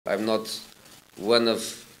I'm not one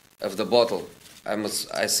of the bottle. I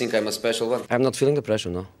think I'm a special one. I'm not feeling the pressure,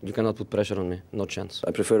 no. You cannot put pressure on me, no chance. I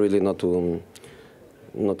prefer really not to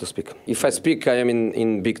speak. If I speak, I am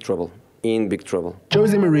in big trouble. In big trouble.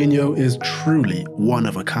 Jose Mourinho is truly one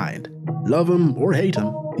of a kind. Love him or hate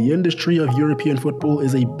him, the industry of European football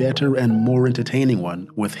is a better and more entertaining one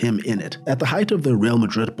with him in it. At the height of the Real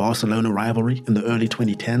Madrid-Barcelona rivalry in the early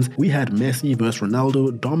 2010s, we had Messi vs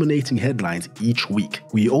Ronaldo dominating headlines each week.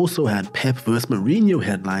 We also had Pep vs Mourinho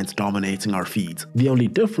headlines dominating our feeds. The only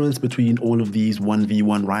difference between all of these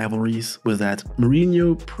 1v1 rivalries was that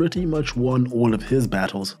Mourinho pretty much won all of his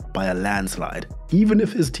battles by a landslide, even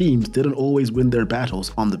if his teams didn't always win their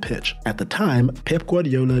battles on the pitch. At the time, Pep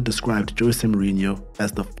Guardiola described Jose Mourinho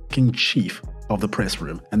as the fucking chief of the press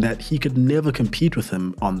room, and that he could never compete with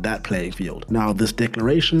him on that playing field. Now, this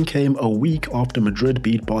declaration came a week after Madrid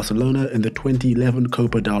beat Barcelona in the 2011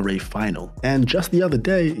 Copa del Rey final. And just the other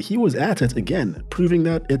day, he was at it again, proving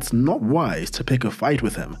that it's not wise to pick a fight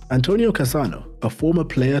with him. Antonio Cassano, a former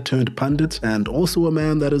player turned pundit and also a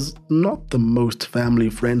man that is not the most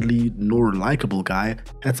family-friendly nor likable guy,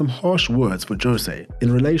 had some harsh words for Jose.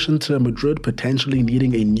 In relation to Madrid potentially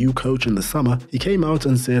needing a new coach in the summer, he came out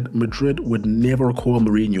and said Madrid would never call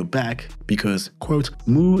Mourinho back because, quote,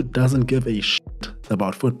 Mou doesn't give a shit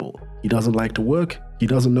about football. He doesn't like to work, he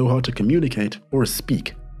doesn't know how to communicate or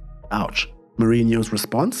speak. Ouch. Mourinho's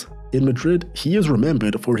response? In Madrid, he is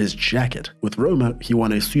remembered for his jacket. With Roma, he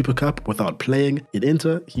won a Super Cup without playing. In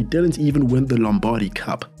Inter, he didn't even win the Lombardi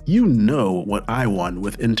Cup. You know what I won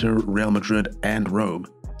with Inter, Real Madrid, and Rome.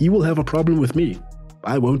 He will have a problem with me.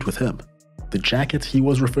 I won't with him. The jacket he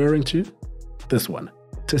was referring to? This one.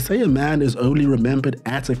 To say a man is only remembered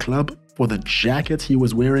at a club for the jacket he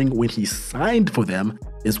was wearing when he signed for them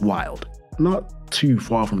is wild. Not too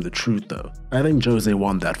far from the truth though. I think Jose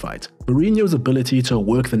won that fight. Mourinho's ability to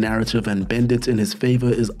work the narrative and bend it in his favor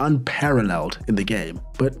is unparalleled in the game,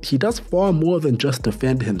 but he does far more than just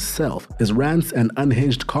defend himself. His rants and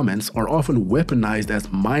unhinged comments are often weaponized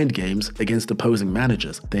as mind games against opposing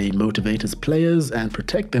managers. They motivate his players and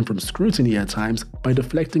protect them from scrutiny at times by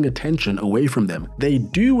deflecting attention away from them. They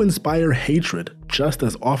do inspire hatred just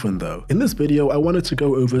as often though. In this video, I wanted to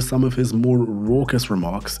go over some of his more raucous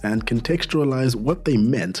remarks and contextualize what they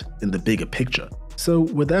meant in the bigger picture. So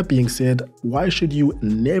with that being said, why should you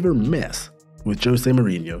never mess with Jose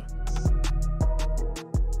Mourinho?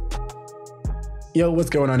 Yo, what's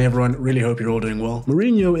going on everyone? Really hope you're all doing well.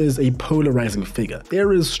 Mourinho is a polarizing figure.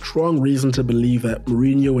 There is strong reason to believe that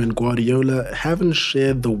Mourinho and Guardiola haven't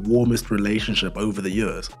shared the warmest relationship over the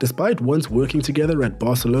years. Despite once working together at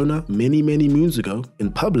Barcelona many moons ago,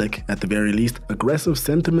 in public at the very least, aggressive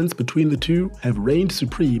sentiments between the two have reigned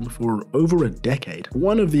supreme for over a decade.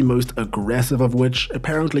 One of the most aggressive of which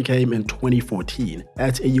apparently came in 2014.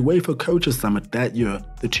 At a UEFA Coaches Summit that year,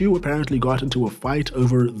 the two apparently got into a fight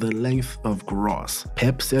over the length of grass.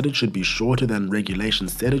 Pep said it should be shorter than regulation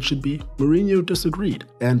said it should be. Mourinho disagreed,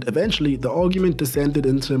 and eventually the argument descended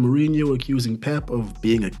into Mourinho accusing Pep of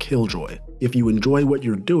being a killjoy. If you enjoy what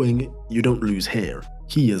you're doing, you don't lose hair.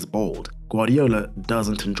 He is bald. Guardiola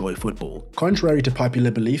doesn't enjoy football. Contrary to popular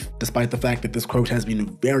belief, despite the fact that this quote has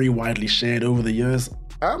been very widely shared over the years,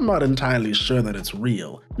 I'm not entirely sure that it's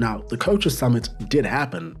real. Now, the Coaches Summit did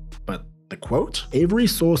happen, but the quote? Every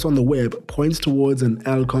source on the web points towards an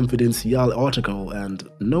El Confidencial article and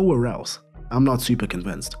nowhere else. I'm not super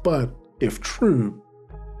convinced. But if true,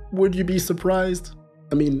 would you be surprised?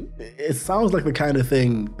 I mean, it sounds like the kind of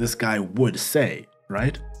thing this guy would say,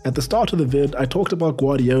 right? At the start of the vid, I talked about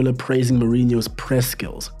Guardiola praising Mourinho's press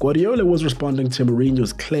skills. Guardiola was responding to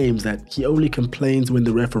Mourinho's claims that he only complains when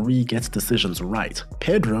the referee gets decisions right.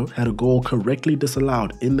 Pedro had a goal correctly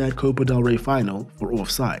disallowed in that Copa del Rey final for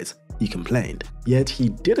offsides. He complained. Yet he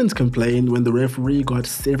didn't complain when the referee got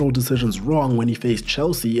several decisions wrong when he faced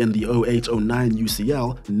Chelsea in the 08-09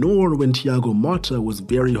 UCL, nor when Thiago Motta was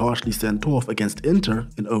very harshly sent off against Inter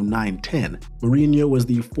in 09-10. Mourinho was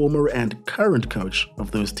the former and current coach of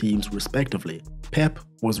those teams respectively. Pep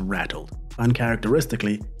was rattled.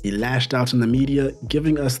 Uncharacteristically, he lashed out in the media,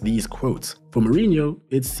 giving us these quotes. For Mourinho,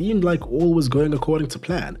 it seemed like all was going according to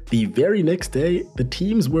plan. The very next day, the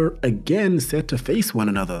teams were again set to face one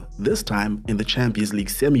another, this time in the Champions League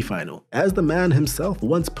semi-final. As the man himself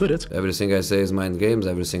once put it, everything I say is mind games,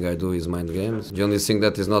 everything I do is mind games. The only thing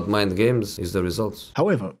that is not mind games is the results.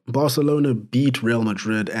 However, Barcelona beat Real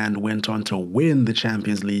Madrid and went on to win the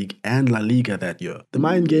Champions League and La Liga that year. The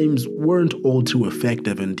mind games weren't all too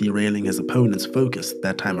effective in derailing his opponent's focus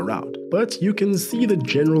that time around. but you can see the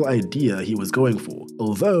general idea he was going for,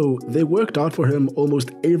 although they worked out for him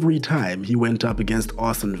almost every time he went up against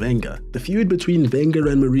Arsene Wenger. The feud between Wenger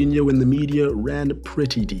and Mourinho in the media ran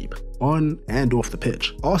pretty deep, on and off the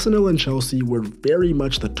pitch. Arsenal and Chelsea were very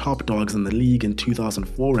much the top dogs in the league in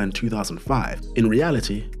 2004 and 2005. In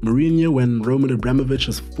reality, Mourinho and Roman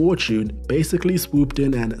Abramovich's fortune basically swooped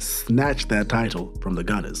in and snatched that title from the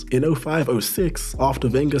Gunners. In 05-06, after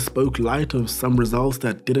Wenger spoke light of some results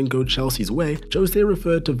that didn't go Chelsea's way, Jose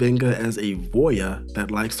referred to Wenger as a voyeur that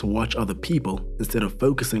likes to watch other people instead of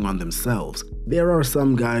focusing on themselves. There are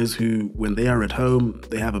some guys who, when they are at home,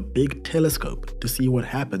 they have a big telescope to see what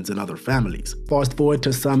happens in other families. Fast forward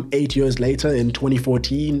to some 8 years later in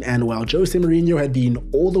 2014, and while Jose Mourinho had been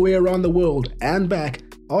all the way around the world and back,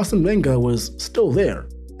 Arsene Wenger was still there.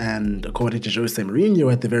 And according to Jose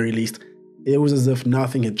Mourinho, at the very least, it was as if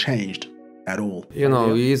nothing had changed at all. You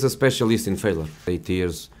know, he is a specialist in failure. 8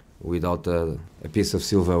 years without a piece of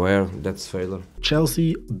silverware, that's failure.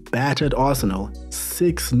 Chelsea battered Arsenal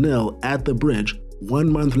 6-0 at the Bridge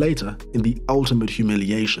 1 month later in the ultimate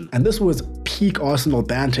humiliation. And this was peak Arsenal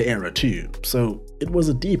banter era too, so it was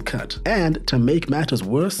a deep cut. And to make matters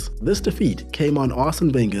worse, this defeat came on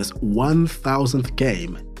Arsene Wenger's 1000th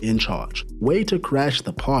game in charge. Way to crash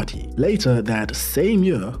the party. Later that same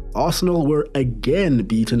year, Arsenal were again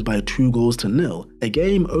beaten by 2-0, a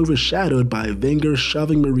game overshadowed by Wenger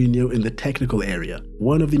shoving Mourinho in the technical area,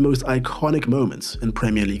 one of the most iconic moments in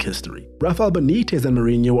Premier League history. Rafael Benitez and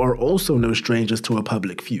Mourinho are also no strangers to a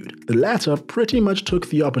public feud. The latter pretty much took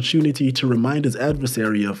the opportunity to remind his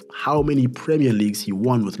adversary of how many Premier Leagues he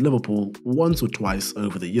won with Liverpool once or twice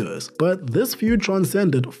over the years. But this feud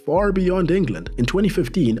transcended far beyond England. In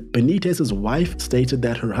 2015, Benitez's wife stated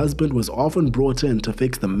that her husband was often brought in to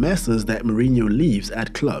fix the messes that Mourinho leaves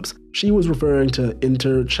at clubs. She was referring to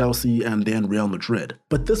Inter, Chelsea, and then Real Madrid.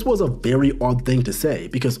 But this was a very odd thing to say,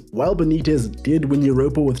 because while Benitez did win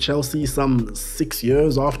Europa with Chelsea some 6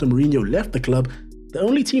 years after Mourinho left the club, the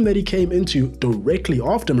only team that he came into directly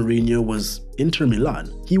after Mourinho was Inter Milan.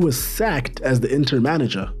 He was sacked as the Inter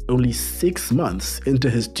manager only 6 months into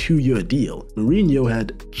his 2-year deal. Mourinho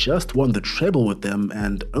had just won the treble with them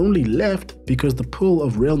and only left because the pull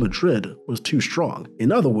of Real Madrid was too strong.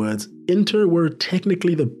 In other words, Inter were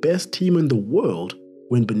technically the best team in the world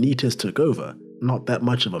when Benitez took over. Not that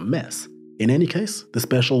much of a mess. In any case, the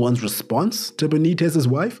special one's response to Benitez's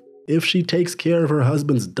wife? If she takes care of her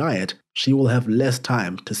husband's diet, she will have less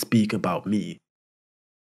time to speak about me.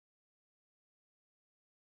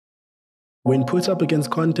 When put up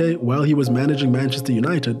against Conte while he was managing Manchester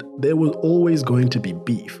United, there was always going to be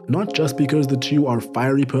beef. Not just because the two are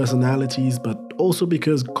fiery personalities, but also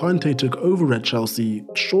because Conte took over at Chelsea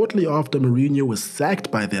shortly after Mourinho was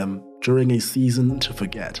sacked by them during a season to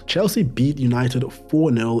forget. Chelsea beat United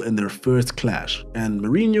 4-0 in their first clash, and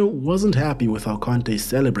Mourinho wasn't happy with how Conte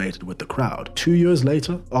celebrated with the crowd. 2 years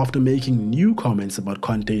later, after making new comments about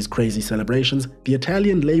Conte's crazy celebrations, the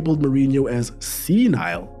Italian labeled Mourinho as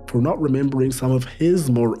senile for not remembering some of his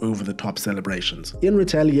more over-the-top celebrations. In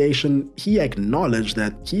retaliation, he acknowledged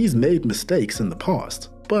that he's made mistakes in the past.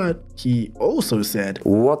 But he also said,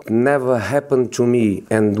 "What never happened to me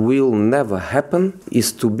and will never happen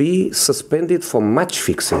is to be suspended for match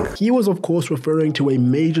fixing." He was of course referring to a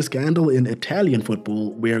major scandal in Italian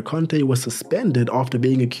football where Conte was suspended after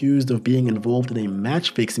being accused of being involved in a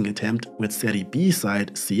match-fixing attempt with Serie B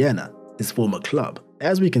side Siena, his former club.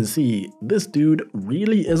 As we can see, this dude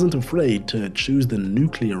really isn't afraid to choose the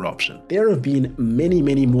nuclear option. There have been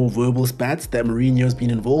many more verbal spats that Mourinho's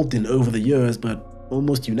been involved in over the years, but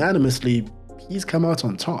almost unanimously, he's come out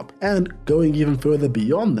on top. And going even further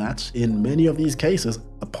beyond that, in many of these cases,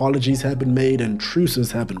 apologies have been made and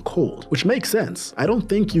truces have been called. Which makes sense. I don't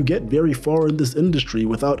think you get very far in this industry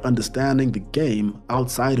without understanding the game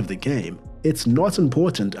outside of the game. It's not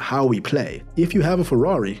important how we play. If you have a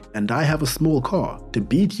Ferrari and I have a small car, to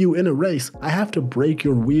beat you in a race, I have to break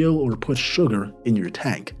your wheel or put sugar in your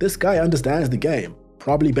tank. This guy understands the game.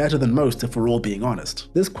 Probably better than most if we're all being honest.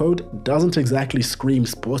 This quote doesn't exactly scream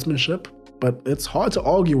sportsmanship, but it's hard to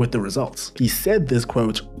argue with the results. He said this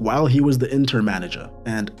quote while he was the Inter manager,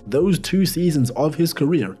 and those 2 seasons of his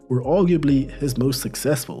career were arguably his most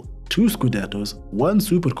successful. 2 Scudettos, 1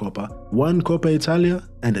 Supercoppa, 1 Coppa Italia,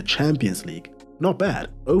 and a Champions League. Not bad.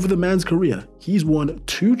 Over the man's career, he's won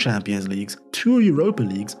 2 Champions Leagues, 2 Europa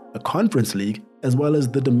Leagues, a Conference League, as well as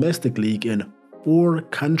the domestic league in 4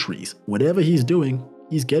 countries. Whatever he's doing,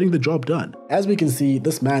 he's getting the job done. As we can see,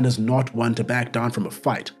 this man is not one to back down from a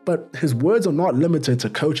fight, but his words are not limited to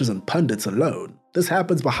coaches and pundits alone. This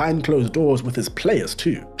happens behind closed doors with his players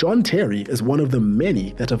too. John Terry is one of the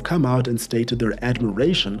many that have come out and stated their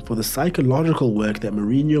admiration for the psychological work that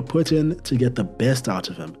Mourinho put in to get the best out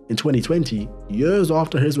of him. In 2020, years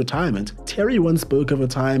after his retirement, Terry once spoke of a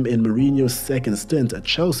time in Mourinho's second stint at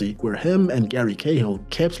Chelsea where him and Gary Cahill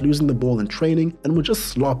kept losing the ball in training and were just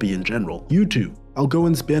sloppy in general. You too. I'll go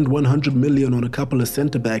and spend 100 million on a couple of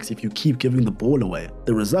centre-backs if you keep giving the ball away.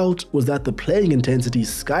 The result was that the playing intensity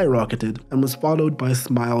skyrocketed and was followed by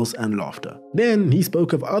smiles and laughter. Then he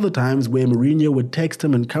spoke of other times where Mourinho would text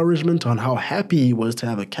him encouragement on how happy he was to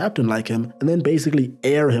have a captain like him and then basically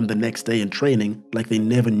air him the next day in training like they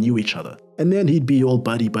never knew each other. And then he'd be all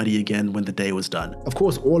buddy-buddy again when the day was done. Of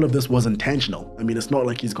course, all of this was intentional. I mean, it's not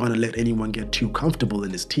like he's gonna let anyone get too comfortable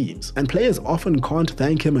in his teams. And players often can't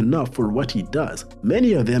thank him enough for what he does.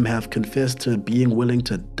 Many of them have confessed to being willing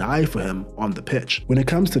to die for him on the pitch. When it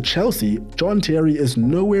comes to Chelsea, John Terry is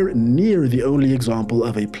nowhere near the only example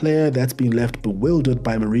of a player that's been left bewildered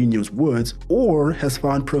by Mourinho's words or has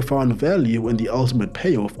found profound value in the ultimate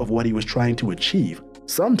payoff of what he was trying to achieve.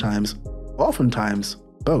 Sometimes, oftentimes,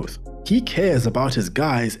 both. He cares about his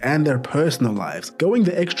guys and their personal lives, going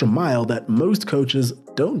the extra mile that most coaches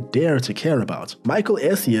don't dare to care about. Michael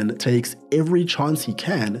Essien takes every chance he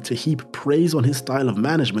can to heap praise on his style of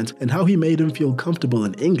management and how he made him feel comfortable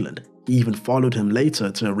in England. He even followed him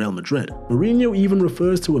later to Real Madrid. Mourinho even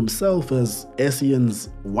refers to himself as Essien's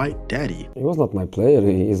white daddy. He was not my player,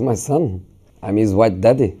 he is my son. I'm his white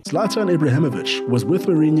daddy. Zlatan Ibrahimovic was with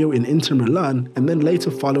Mourinho in Inter Milan and then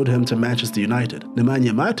later followed him to Manchester United.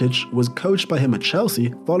 Nemanja Matic was coached by him at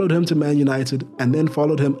Chelsea, followed him to Man United, and then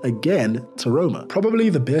followed him again to Roma. Probably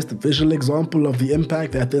the best visual example of the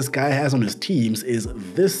impact that this guy has on his teams is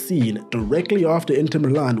this scene directly after Inter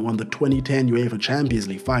Milan won the 2010 UEFA Champions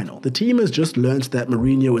League final. The team has just learned that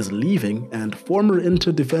Mourinho is leaving and former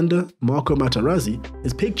Inter defender Marco Materazzi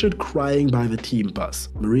is pictured crying by the team bus.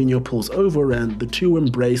 Mourinho pulls over and the two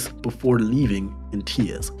embrace before leaving in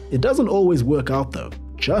tears. It doesn't always work out though.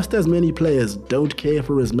 Just as many players don't care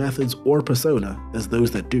for his methods or persona as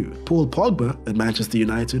those that do. Paul Pogba at Manchester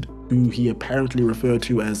United, who he apparently referred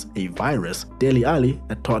to as a virus, Dele Alli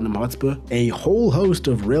at Tottenham Hotspur, a whole host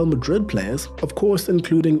of Real Madrid players, of course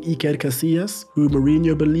including Iker Casillas, who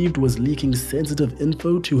Mourinho believed was leaking sensitive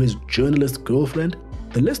info to his journalist girlfriend.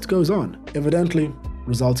 The list goes on. Evidently,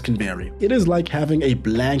 results can vary. It is like having a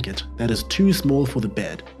blanket that is too small for the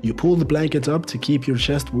bed. You pull the blanket up to keep your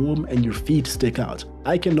chest warm and your feet stick out.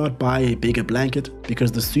 I cannot buy a bigger blanket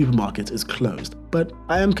because the supermarket is closed, but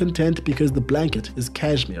I am content because the blanket is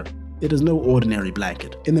cashmere. It is no ordinary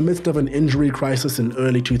blanket. In the midst of an injury crisis in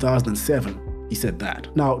early 2007, he said that.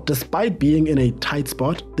 Now, despite being in a tight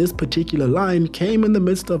spot, this particular line came in the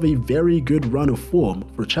midst of a very good run of form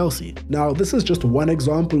for Chelsea. Now, this is just one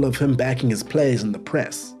example of him backing his players in the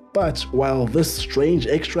press. But while this strange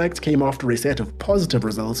extract came after a set of positive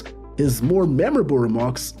results, his more memorable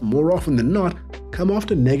remarks, more often than not, come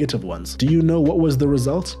after negative ones. Do you know what was the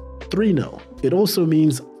result? 3-0. It also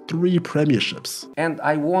means 3 premierships. And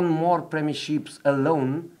I won more premierships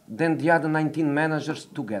alone than the other 19 managers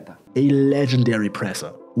together. A legendary presser,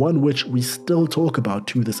 one which we still talk about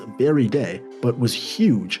to this very day, but was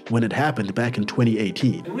huge when it happened back in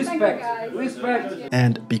 2018. Respect.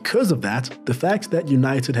 And because of that, the fact that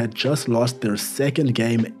United had just lost their second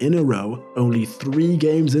game in a row, only 3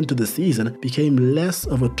 games into the season, became less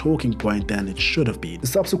of a talking point than it should have been. The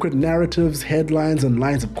subsequent narratives, headlines, and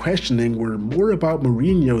lines of questioning were more about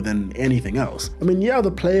Mourinho than anything else. I mean, yeah,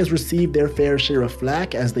 the players received their fair share of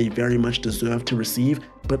flack, as they very much deserved to receive,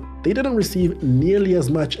 but they didn't receive nearly as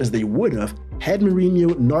much as they would have had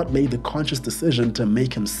Mourinho not made the conscious decision to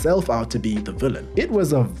make himself out to be the villain. It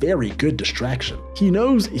was a very good distraction. He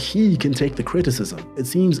knows he can take the criticism. It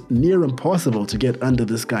seems near impossible to get under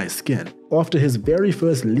this guy's skin. After his very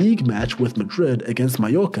first league match with Madrid against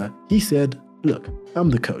Mallorca, he said, "Look,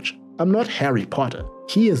 I'm the coach. I'm not Harry Potter.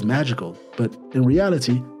 He is magical, but in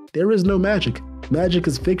reality, there is no magic. Magic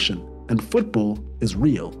is fiction, and football is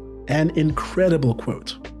real." An incredible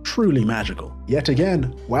quote. Truly magical. Yet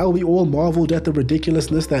again, while we all marveled at the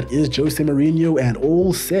ridiculousness that is Jose Mourinho and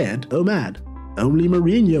all said, "Oh man, only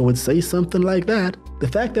Mourinho would say something like that," The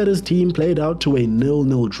fact that his team played out to a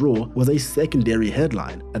 0-0 draw was a secondary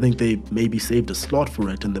headline. I think they maybe saved a slot for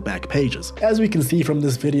it in the back pages. As we can see from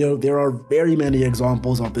this video, there are very many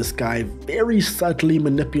examples of this guy very subtly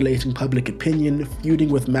manipulating public opinion, feuding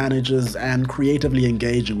with managers, and creatively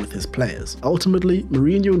engaging with his players. Ultimately,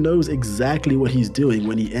 Mourinho knows exactly what he's doing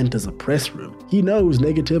when he enters a press room. He knows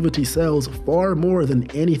negativity sells far more than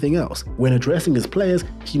anything else. When addressing his players,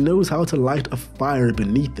 he knows how to light a fire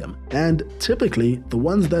beneath them. And typically, the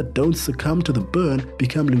ones that don't succumb to the burn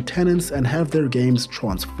become lieutenants and have their games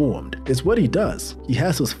transformed. It's what he does. He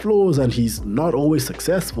has his flaws and he's not always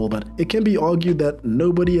successful, but it can be argued that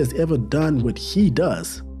nobody has ever done what he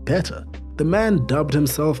does better. The man dubbed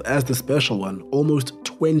himself as the Special One almost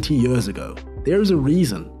 20 years ago. There's a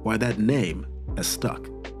reason why that name has stuck.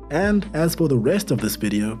 And as for the rest of this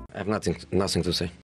video, I have nothing to say.